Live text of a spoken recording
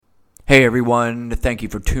Hey everyone, thank you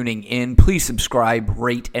for tuning in. Please subscribe,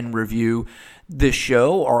 rate, and review this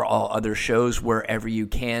show or all other shows wherever you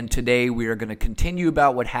can. Today we are going to continue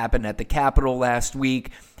about what happened at the Capitol last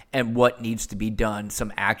week and what needs to be done.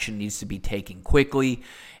 Some action needs to be taken quickly,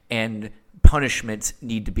 and punishments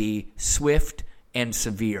need to be swift and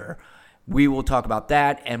severe. We will talk about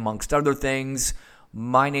that and amongst other things.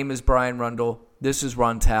 My name is Brian Rundle. This is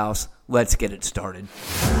Ron's House. Let's get it started.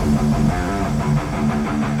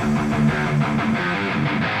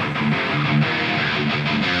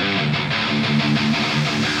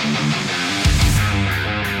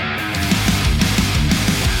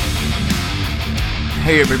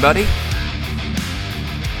 Hey everybody,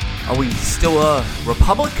 are we still a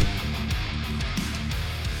republic?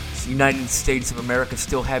 Does the United States of America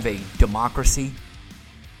still have a democracy?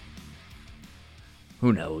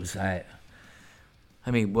 Who knows? I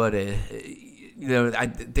think what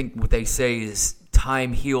they say is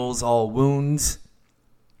time heals all wounds,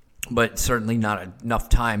 but certainly not enough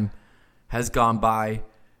time has gone by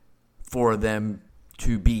for them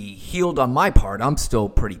to be healed on my part. I'm still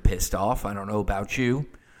pretty pissed off. I don't know about you.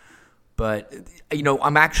 But,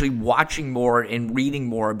 I'm actually watching more and reading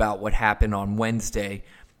more about what happened on Wednesday.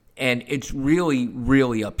 And it's really,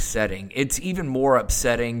 really upsetting. It's even more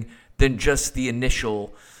upsetting than just the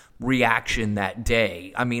initial reaction that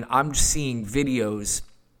day. I mean, I'm seeing videos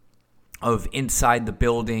of inside the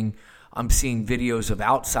building. I'm seeing videos of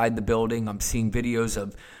outside the building. I'm seeing videos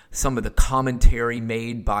of some of the commentary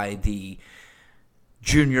made by the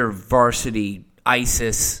junior varsity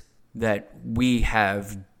ISIS that we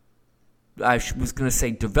have, I was going to say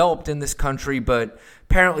developed in this country, but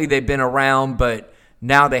apparently they've been around, but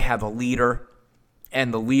now they have a leader,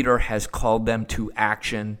 and the leader has called them to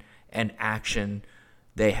action, and action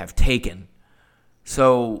they have taken.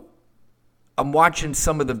 So I'm watching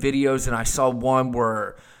some of the videos, and I saw one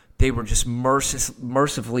where they were just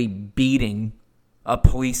mercifully beating a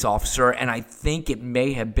police officer, and I think it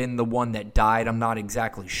may have been the one that died. I'm not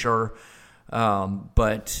exactly sure.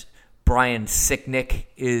 But Brian Sicknick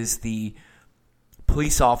is the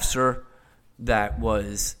police officer that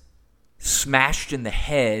was smashed in the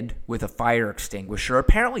head with a fire extinguisher.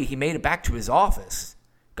 Apparently, he made it back to his office,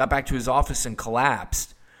 got back to his office and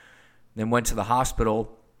collapsed, then went to the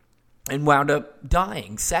hospital and wound up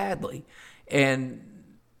dying, sadly. And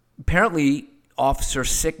apparently, Officer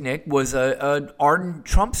Sicknick was an ardent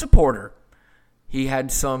Trump supporter. He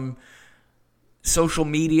had some social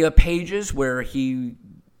media pages where he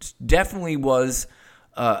definitely was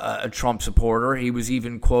a Trump supporter. He was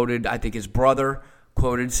even quoted, I think his brother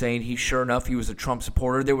quoted, saying sure enough, he was a Trump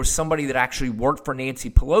supporter. There was somebody that actually worked for Nancy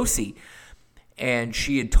Pelosi, and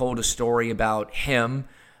she had told a story about him,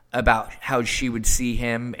 about how she would see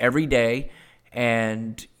him every day,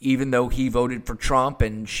 and even though he voted for Trump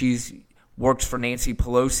and she's works for Nancy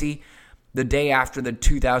Pelosi, the day after the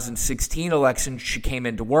 2016 election, she came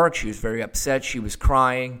into work. She was very upset. She was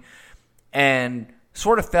crying and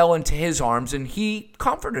sort of fell into his arms, and he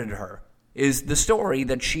comforted her, is the story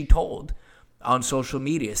that she told on social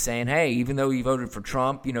media, saying, hey, even though he voted for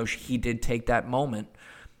Trump, he did take that moment.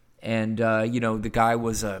 And, the guy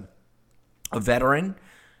was a veteran,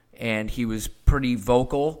 and he was pretty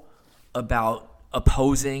vocal about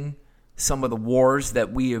opposing some of the wars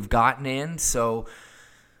that we have gotten in. So,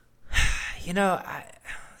 this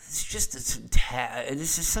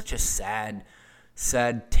is such a sad,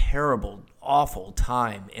 terrible, awful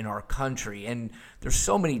time in our country. And there's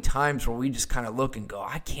so many times where we just kind of look and go,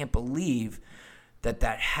 I can't believe that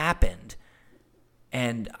happened.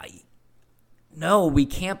 And no, we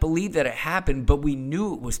can't believe that it happened, but we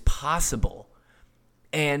knew it was possible.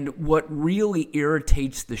 And what really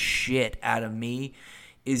irritates the shit out of me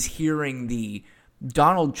is hearing the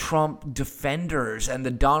Donald Trump defenders and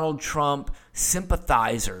the Donald Trump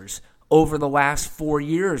sympathizers over the last 4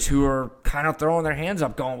 years who are kind of throwing their hands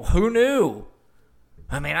up going, who knew?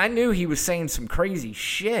 I mean, I knew he was saying some crazy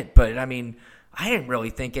shit, but I didn't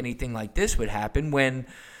really think anything like this would happen when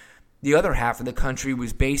the other half of the country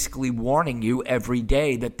was basically warning you every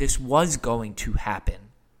day that this was going to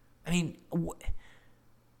happen.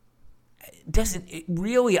 Doesn't it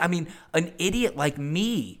really, an idiot like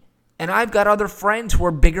me, and I've got other friends who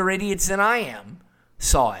are bigger idiots than I am,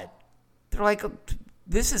 saw it. They're like,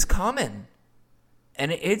 this is coming,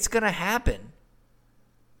 and it's going to happen.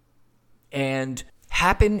 And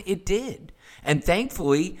happen it did. And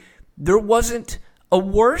thankfully, there wasn't a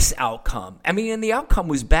worse outcome. And the outcome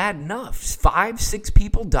was bad enough. 5-6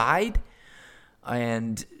 people died,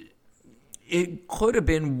 and it could have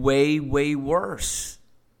been way, way worse.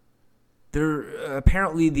 There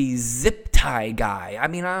apparently the zip tie guy.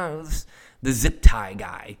 The zip tie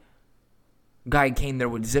guy Guy came there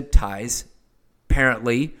with zip ties,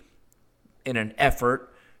 apparently in an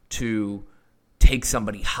effort to take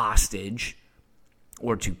somebody hostage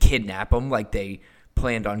or to kidnap them, like they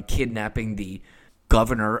planned on kidnapping the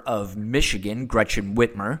governor of Michigan, Gretchen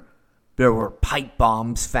Whitmer. There were pipe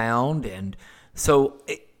bombs found, and so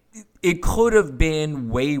it could have been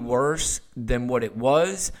way worse than what it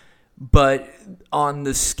was, but on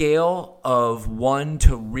the scale of 1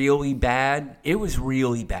 to really bad, it was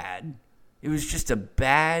really bad. It was just a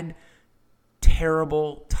bad,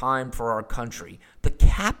 terrible time for our country. The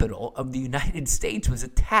capital of the United States was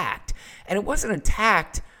attacked, and it wasn't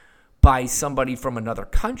attacked by somebody from another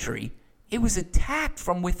country. It was attacked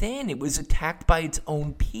from within. It was attacked by its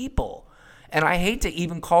own people. And I hate to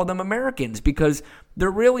even call them Americans because they're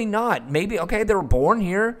really not. Maybe, okay, they were born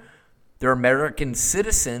here. They're American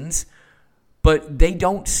citizens, but they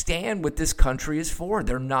don't stand what this country is for.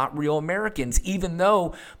 They're not real Americans, even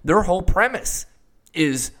though their whole premise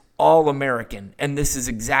is all American. And this is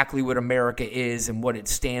exactly what America is and what it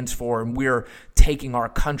stands for. And we're taking our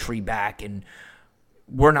country back, and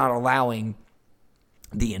we're not allowing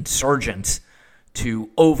the insurgents to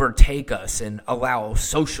overtake us and allow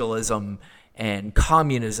socialism and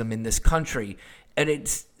communism in this country. And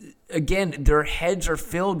it's, again, their heads are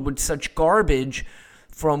filled with such garbage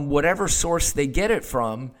from whatever source they get it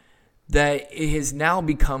from that it has now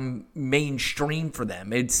become mainstream for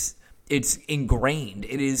them. It's ingrained.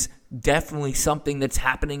 It is definitely something that's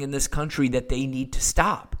happening in this country that they need to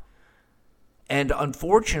stop. And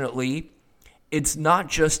unfortunately, it's not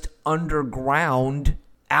just underground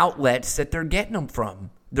outlets that they're getting them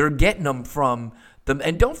from. They're getting them from them.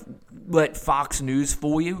 And don't let Fox News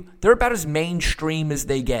fool you. They're about as mainstream as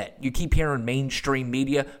they get. You keep hearing mainstream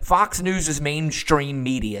media. Fox News is mainstream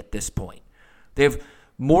media at this point. They have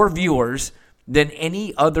more viewers than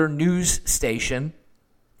any other news station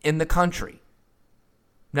in the country.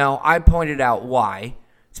 Now, I pointed out why.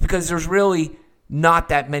 It's because there's really not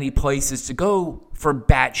that many places to go for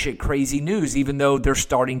batshit crazy news, even though they're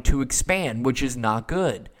starting to expand, which is not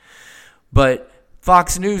good. But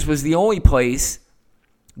Fox News was the only place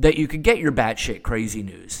that you could get your batshit crazy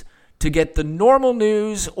news. To get the normal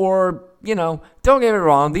news, or, don't get me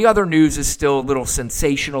wrong, the other news is still a little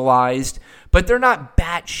sensationalized, but they're not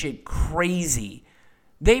batshit crazy.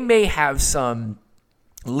 They may have some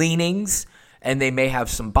leanings and they may have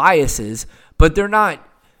some biases, but they're not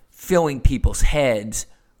filling people's heads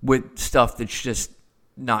with stuff that's just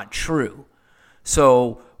not true.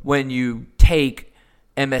 So when you take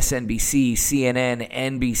MSNBC, CNN,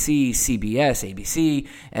 NBC, CBS, ABC,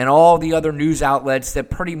 and all the other news outlets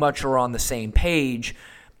that pretty much are on the same page,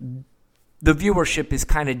 the viewership is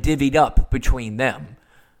kind of divvied up between them.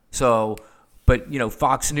 So, but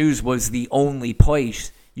Fox News was the only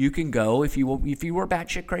place you can go if you were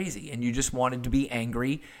batshit crazy and you just wanted to be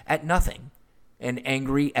angry at nothing and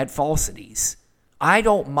angry at falsities. I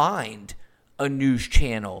don't mind a news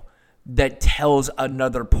channel that tells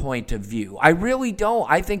another point of view. I really don't.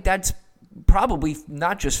 I think that's probably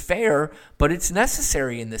not just fair, but it's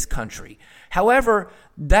necessary in this country. However,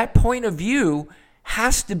 that point of view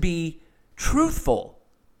has to be truthful.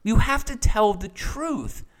 You have to tell the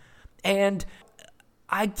truth. And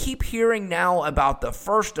I keep hearing now about the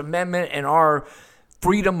First Amendment and our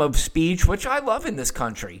freedom of speech, which I love in this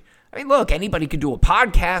country. I mean, look, anybody can do a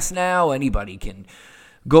podcast now. Anybody can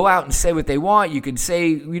go out and say what they want. You can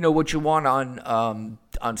say, what you want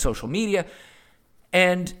on social media.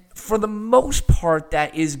 And for the most part,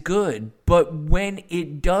 that is good. But when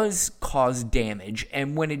it does cause damage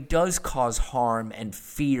and when it does cause harm and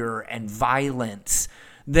fear and violence,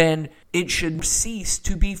 then it should cease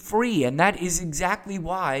to be free. And that is exactly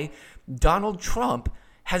why Donald Trump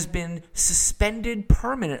has been suspended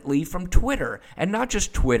permanently from Twitter. And not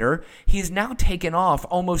just Twitter, he has now taken off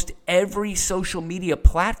almost every social media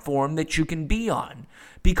platform that you can be on,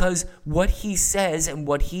 because what he says and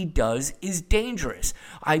what he does is dangerous.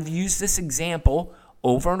 I've used this example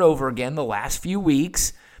over and over again the last few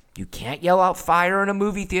weeks. You can't yell out fire in a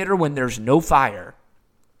movie theater when there's no fire.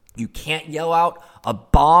 You can't yell out a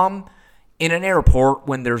bomb in an airport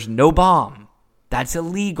when there's no bomb. That's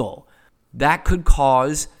illegal. That could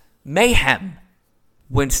cause mayhem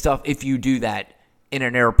if you do that in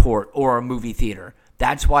an airport or a movie theater.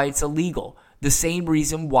 That's why it's illegal. The same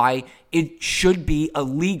reason why it should be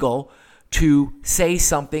illegal to say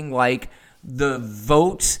something like the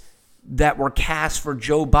votes that were cast for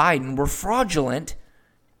Joe Biden were fraudulent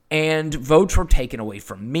and votes were taken away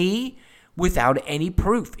from me without any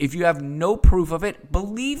proof. If you have no proof of it,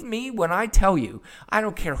 believe me when I tell you, I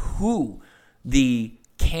don't care who the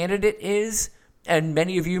candidate is, and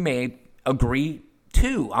many of you may agree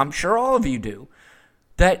too. I'm sure all of you do.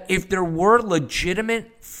 That if there were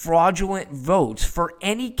legitimate fraudulent votes for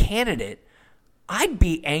any candidate, I'd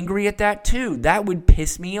be angry at that too. That would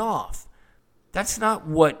piss me off. That's not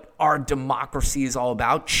what our democracy is all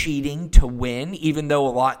about, cheating to win, even though a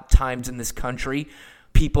lot of times in this country,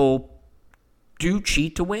 people do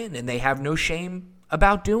cheat to win, and they have no shame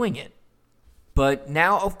about doing it. But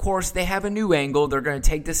now, of course, they have a new angle. They're going to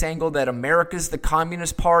take this angle that America's the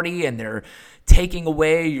Communist Party, and they're taking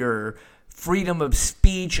away your freedom of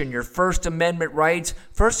speech and your First Amendment rights.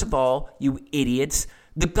 First of all, you idiots,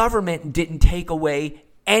 the government didn't take away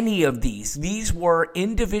any of these. These were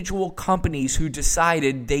individual companies who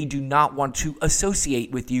decided they do not want to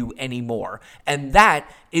associate with you anymore. And that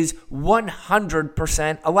is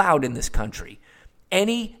 100% allowed in this country.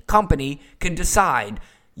 Any company can decide,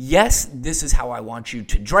 yes, this is how I want you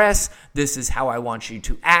to dress. This is how I want you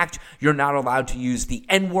to act. You're not allowed to use the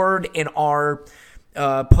N-word in our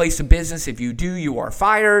place of business. If you do, you are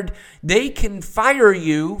fired. They can fire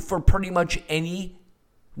you for pretty much any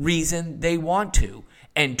reason they want to.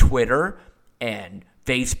 And Twitter and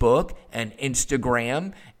Facebook and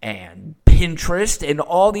Instagram and Pinterest and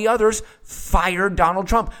all the others fired Donald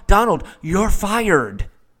Trump. Donald, you're fired.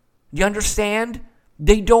 You understand?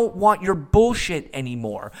 They don't want your bullshit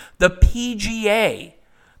anymore. The PGA,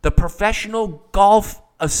 the Professional Golf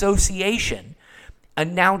Association,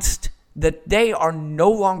 announced that they are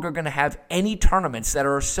no longer going to have any tournaments that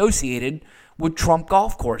are associated with Trump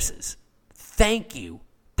golf courses. Thank you.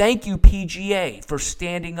 Thank you, PGA, for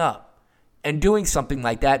standing up and doing something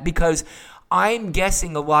like that, because I'm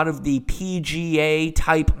guessing a lot of the PGA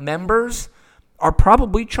type members are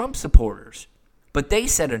probably Trump supporters. But they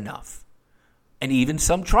said enough. And even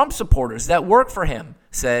some Trump supporters that work for him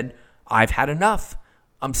said, I've had enough.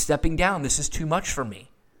 I'm stepping down. This is too much for me.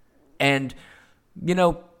 And,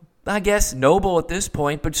 I guess noble at this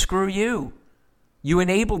point, but screw you. You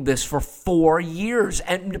enabled this for 4 years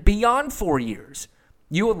and beyond 4 years.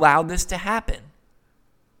 You allowed this to happen.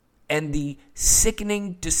 And the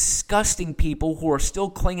sickening, disgusting people who are still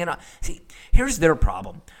clinging on. See, here's their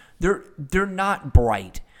problem. They're not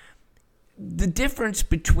bright. The difference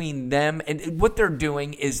between them and what they're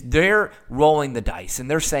doing is they're rolling the dice.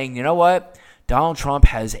 And they're saying, you know what? Donald Trump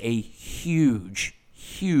has a huge,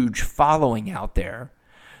 huge following out there.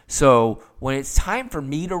 So when it's time for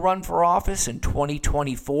me to run for office in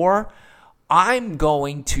 2024, I'm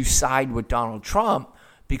going to side with Donald Trump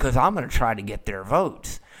because I'm going to try to get their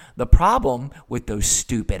votes. The problem with those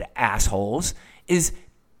stupid assholes is,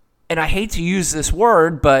 and I hate to use this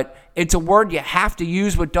word, but it's a word you have to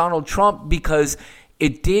use with Donald Trump because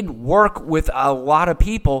it did work with a lot of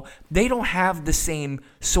people. They don't have the same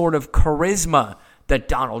sort of charisma that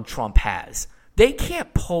Donald Trump has. They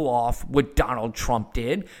can't pull off what Donald Trump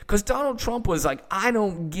did because Donald Trump was like, I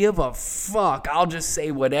don't give a fuck. I'll just say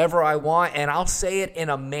whatever I want, and I'll say it in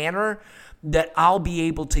a manner that I'll be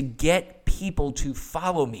able to get people to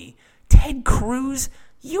follow me. Ted Cruz,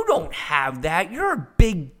 you don't have that. You're a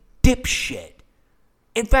big dipshit.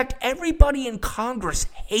 In fact, everybody in Congress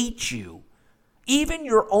hates you. Even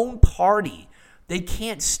your own party. They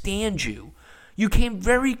can't stand you. You came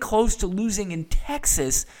very close to losing in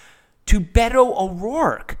Texas to Beto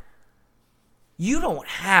O'Rourke. You don't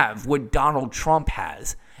have what Donald Trump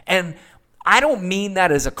has. And I don't mean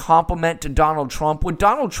that as a compliment to Donald Trump. What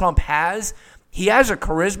Donald Trump has, he has a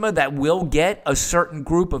charisma that will get a certain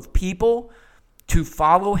group of people to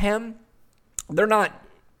follow him. They're not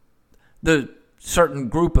the certain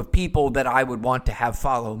group of people that I would want to have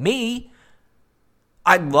follow me.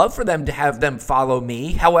 I'd love for them to have them follow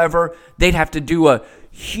me. However, they'd have to do a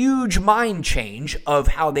huge mind change of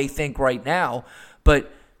how they think right now.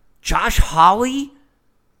 But Josh Hawley,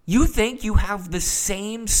 you think you have the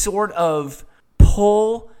same sort of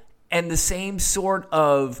pull and the same sort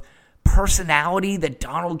of personality that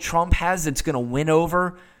Donald Trump has that's going to win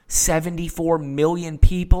over 74 million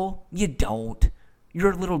people? You don't.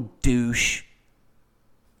 You're a little douche.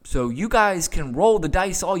 So you guys can roll the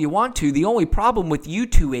dice all you want to. The only problem with you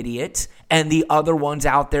two idiots and the other ones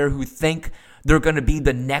out there who think they're going to be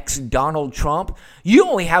the next Donald Trump, you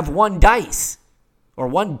only have one dice or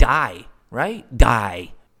one die, right?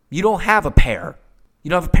 Die. You don't have a pair. You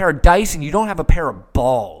don't have a pair of dice and you don't have a pair of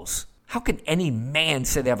balls. How can any man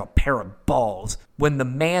say they have a pair of balls when the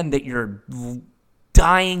man that you're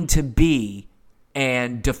dying to be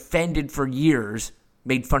and defended for years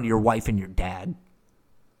made fun of your wife and your dad?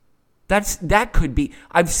 That could be,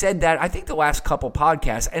 I've said that, I think the last couple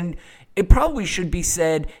podcasts, and it probably should be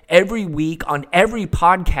said every week on every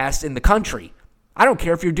podcast in the country. I don't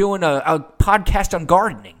care if you're doing a podcast on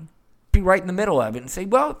gardening. Be right in the middle of it and say,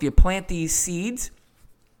 well, if you plant these seeds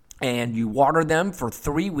and you water them for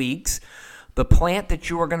 3 weeks, the plant that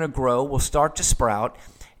you are going to grow will start to sprout.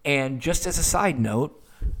 And just as a side note,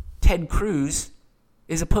 Ted Cruz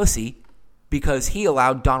is a pussy because he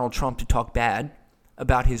allowed Donald Trump to talk bad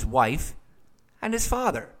about his wife and his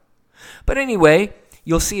father. But anyway,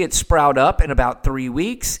 you'll see it sprout up in about 3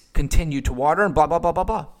 weeks, continue to water, and blah, blah, blah, blah,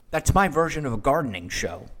 blah. That's my version of a gardening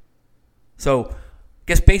show. So I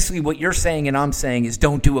guess basically what you're saying and I'm saying is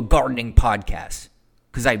don't do a gardening podcast,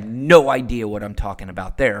 because I have no idea what I'm talking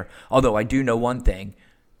about there. Although I do know one thing.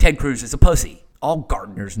 Ted Cruz is a pussy. All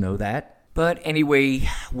gardeners know that. But anyway,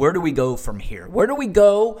 where do we go from here? Where do we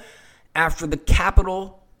go after the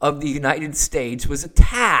capital of the United States was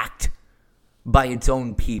attacked by its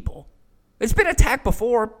own people? It's been attacked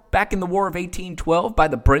before, back in the War of 1812 by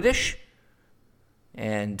the British.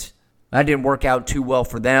 And that didn't work out too well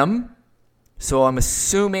for them. So I'm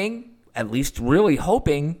assuming, at least really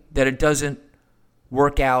hoping, that it doesn't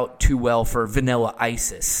work out too well for Vanilla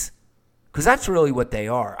ISIS. Because that's really what they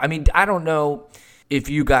are. I mean, I don't know if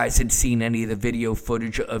you guys had seen any of the video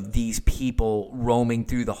footage of these people roaming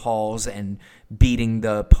through the halls and beating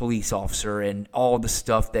the police officer and all the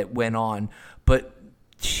stuff that went on. But,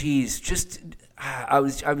 geez, I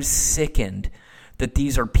was sickened that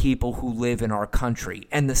these are people who live in our country.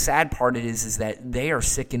 And the sad part is that they are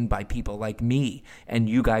sickened by people like me and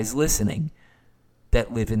you guys listening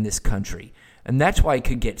that live in this country. And that's why it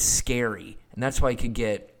could get scary. And that's why it could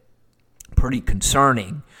get pretty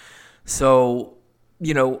concerning. So,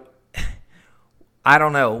 I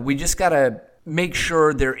don't know. We just got to make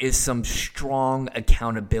sure there is some strong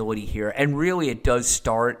accountability here. And really, it does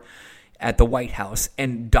start at the White House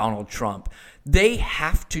and Donald Trump. They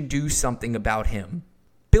have to do something about him.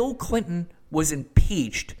 Bill Clinton was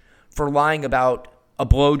impeached for lying about a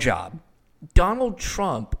blowjob. Donald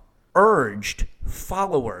Trump urged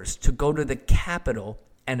followers to go to the Capitol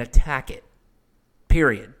and attack it.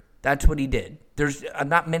 Period. That's what he did. I'm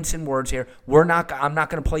not mincing words here. I'm not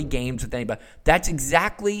going to play games with anybody. That's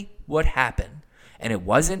exactly what happened. And it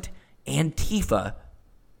wasn't Antifa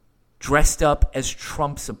dressed up as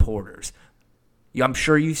Trump supporters. I'm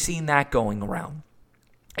sure you've seen that going around.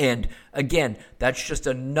 And again, that's just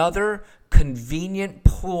another convenient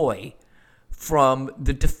ploy from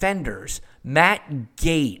the defenders. Matt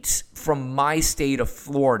Gaetz from my state of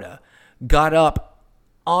Florida got up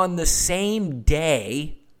on the same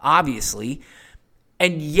day, obviously,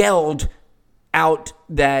 and yelled out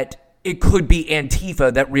that it could be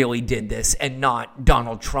Antifa that really did this and not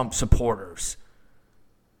Donald Trump supporters.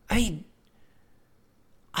 I mean,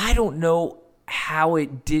 I don't know how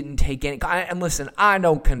it didn't take any... And listen, I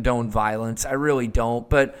don't condone violence. I really don't.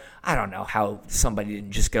 But I don't know how somebody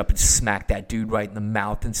didn't just get up and smack that dude right in the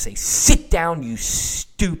mouth and say, "Sit down, you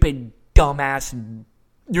stupid dumbass.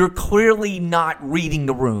 You're clearly not reading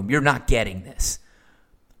the room. You're not getting this."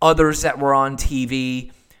 Others that were on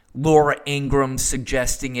TV, Laura Ingraham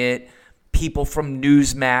suggesting it, people from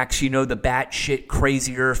Newsmax, the batshit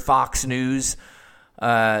crazier Fox News,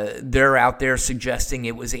 they're out there suggesting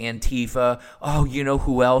it was Antifa. Oh, you know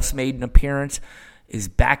who else made an appearance? Is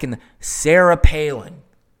back in Sarah Palin.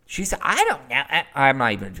 She said, I don't know. I'm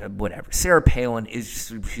not even, whatever. Sarah Palin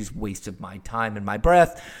she's wasted my time and my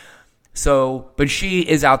breath. So, but she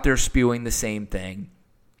is out there spewing the same thing.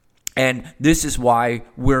 And this is why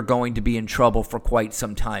we're going to be in trouble for quite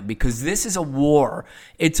some time, because this is a war.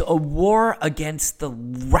 It's a war against the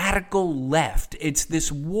radical left. It's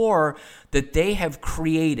this war that they have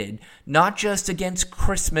created, not just against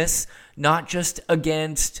Christmas, not just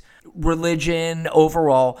against religion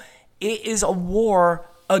overall. It is a war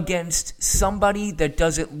against somebody that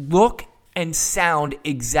doesn't look and sound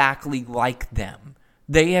exactly like them.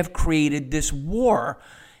 They have created this war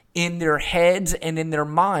in their heads and in their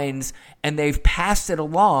minds, and they've passed it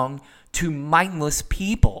along to mindless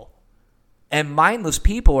people. And mindless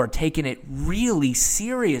people are taking it really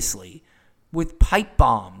seriously with pipe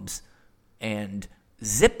bombs and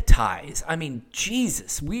zip ties. I mean,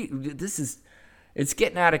 Jesus, it's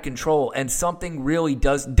getting out of control, and something really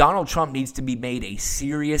does. Donald Trump needs to be made a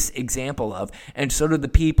serious example of, and so do the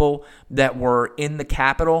people that were in the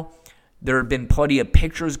Capitol. There have been plenty of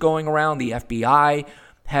pictures going around. The FBI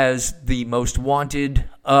has the most wanted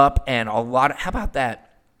up, and how about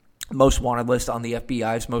that? Most wanted list on the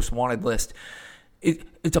FBI's most wanted list.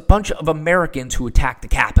 It's a bunch of Americans who attacked the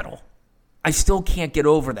Capitol. I still can't get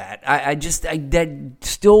over that. That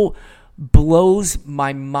still blows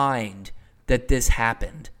my mind that this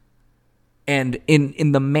happened, and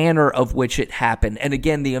in the manner of which it happened. And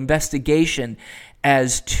again, the investigation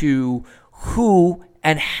as to who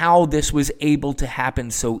and how this was able to happen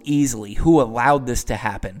so easily, who allowed this to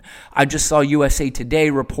happen. I just saw USA Today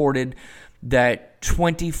reported that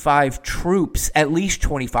at least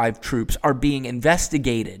 25 troops are being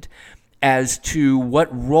investigated as to what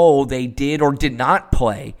role they did or did not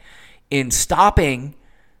play in stopping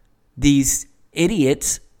these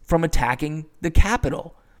idiots from attacking the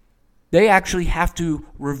Capitol. They actually have to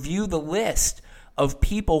review the list of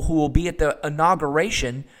people who will be at the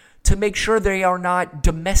inauguration to make sure they are not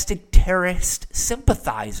domestic terrorist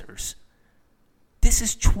sympathizers. This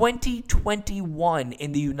is 2021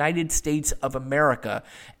 in the United States of America,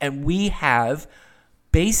 and we have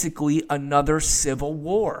basically another civil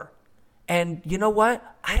war. And you know what?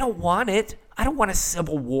 I don't want it. I don't want a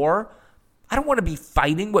civil war. I don't want to be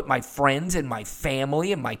fighting with my friends and my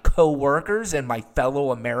family and my coworkers and my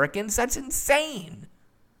fellow Americans. That's insane.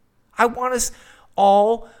 I want us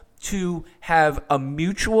all to have a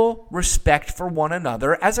mutual respect for one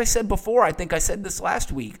another. As I said before, I think I said this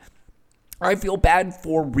last week, I feel bad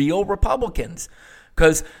for real Republicans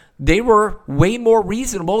because they were way more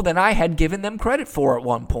reasonable than I had given them credit for at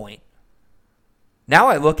one point. Now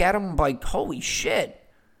I look at them like, holy shit.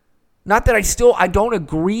 Not that I don't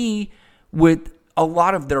agree with a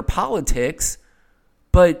lot of their politics,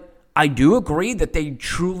 but I do agree that they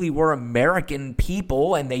truly were American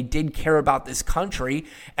people and they did care about this country,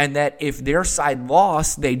 and that if their side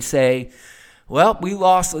lost, they'd say, well, we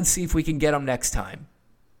lost, let's see if we can get them next time.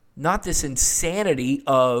 Not this insanity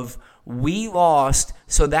of we lost,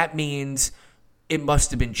 so that means it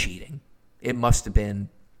must have been cheating. It must have been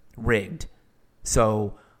rigged.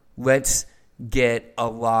 So let's get a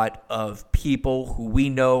lot of people who we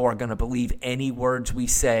know are going to believe any words we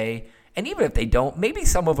say. And even if they don't, maybe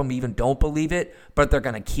some of them even don't believe it, but they're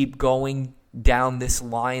going to keep going down this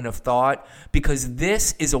line of thought because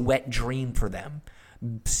this is a wet dream for them.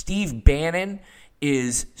 Steve Bannon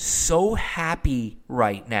is so happy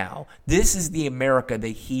right now. This is the America that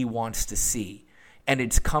he wants to see, and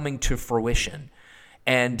it's coming to fruition.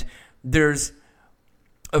 And there's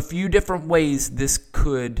a few different ways this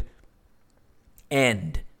could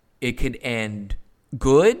end. It could end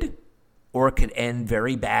good, or it could end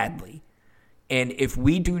very badly. And if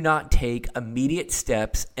we do not take immediate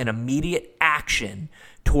steps and immediate action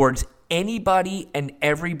towards anybody and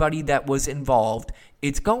everybody that was involved,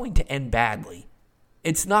 it's going to end badly.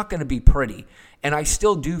 It's not going to be pretty. And I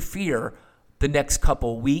still do fear the next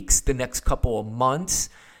couple of weeks, the next couple of months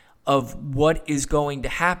of what is going to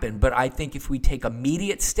happen. But I think if we take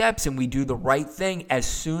immediate steps and we do the right thing as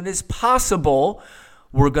soon as possible,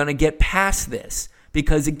 we're going to get past this.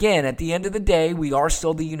 Because again, at the end of the day, we are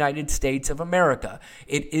still the United States of America.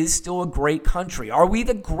 It is still a great country. Are we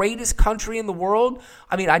the greatest country in the world?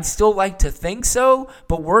 I mean, I'd still like to think so,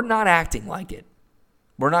 but we're not acting like it.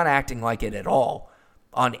 We're not acting like it at all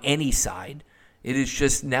on any side. It has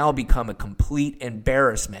just now become a complete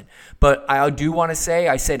embarrassment. But I do want to say,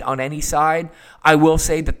 I said on any side, I will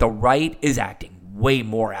say that the right is acting way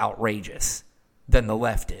more outrageous than the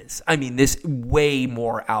left is. I mean, this way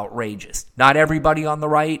more outrageous. Not everybody on the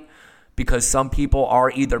right, because some people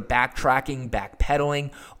are either backtracking,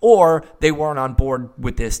 backpedaling, or they weren't on board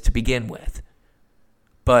with this to begin with.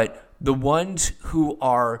 But the ones who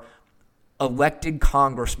are elected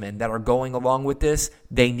congressmen that are going along with this,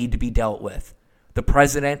 they need to be dealt with. The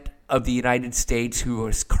president of the United States, who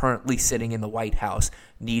is currently sitting in the White House,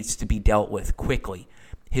 needs to be dealt with quickly.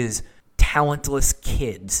 His talentless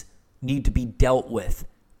kids need to be dealt with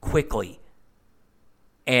quickly.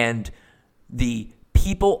 And the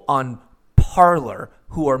people on Parler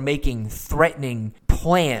who are making threatening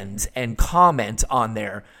plans and comments on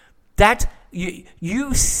there, that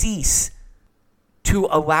you cease to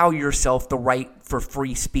allow yourself the right for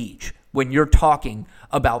free speech when you're talking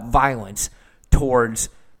about violence towards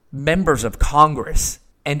members of Congress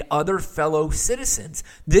and other fellow citizens.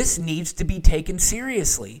 This needs to be taken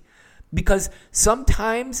seriously because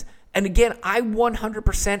sometimes, and again, I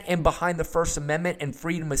 100% am behind the First Amendment and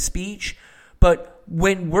freedom of speech, but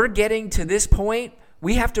when we're getting to this point,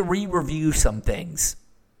 we have to re-review some things.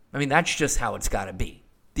 I mean, that's just how it's got to be.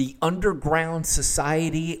 The underground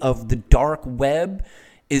society of the dark web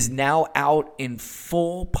is now out in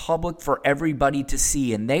full public for everybody to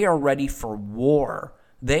see, and they are ready for war.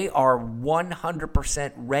 They are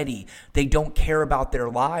 100% ready. They don't care about their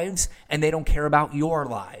lives, and they don't care about your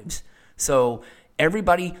lives. So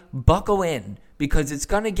everybody buckle in, because it's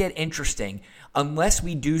going to get interesting unless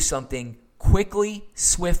we do something quickly,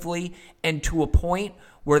 swiftly, and to a point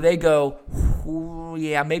where they go,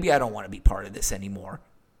 yeah, maybe I don't want to be part of this anymore.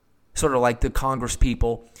 Sort of like the Congress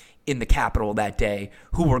people in the Capitol that day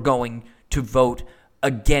who were going to vote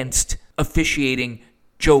against officiating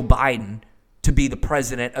Joe Biden to be the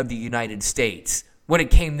president of the United States. When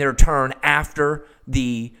it came their turn after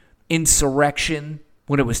the insurrection,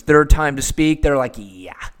 when it was their time to speak, they're like,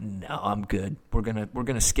 yeah, no, I'm good. We're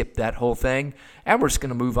gonna skip that whole thing, and we're just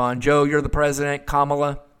gonna move on. Joe, you're the president.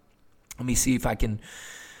 Kamala, let me see if I can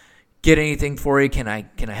get anything for you. Can I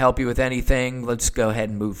help you with anything? Let's go ahead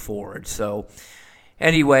and move forward. So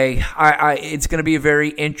anyway, it's gonna be a very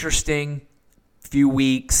interesting few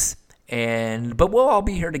weeks, but we'll all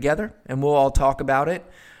be here together and we'll all talk about it.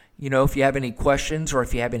 You know, if you have any questions or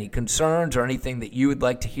if you have any concerns or anything that you would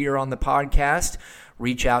like to hear on the podcast,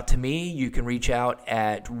 reach out to me. You can reach out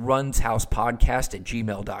at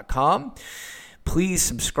runshousepodcast@gmail.com. Please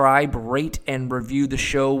subscribe, rate, and review the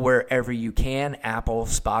show wherever you can. Apple,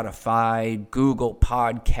 Spotify, Google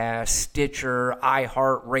Podcasts, Stitcher,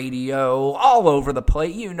 iHeartRadio, all over the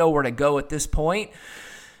place. You know where to go at this point.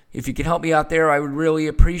 If you can help me out there, I would really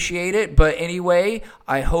appreciate it. But anyway,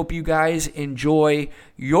 I hope you guys enjoy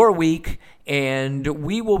your week, and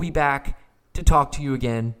we will be back to talk to you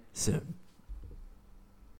again soon.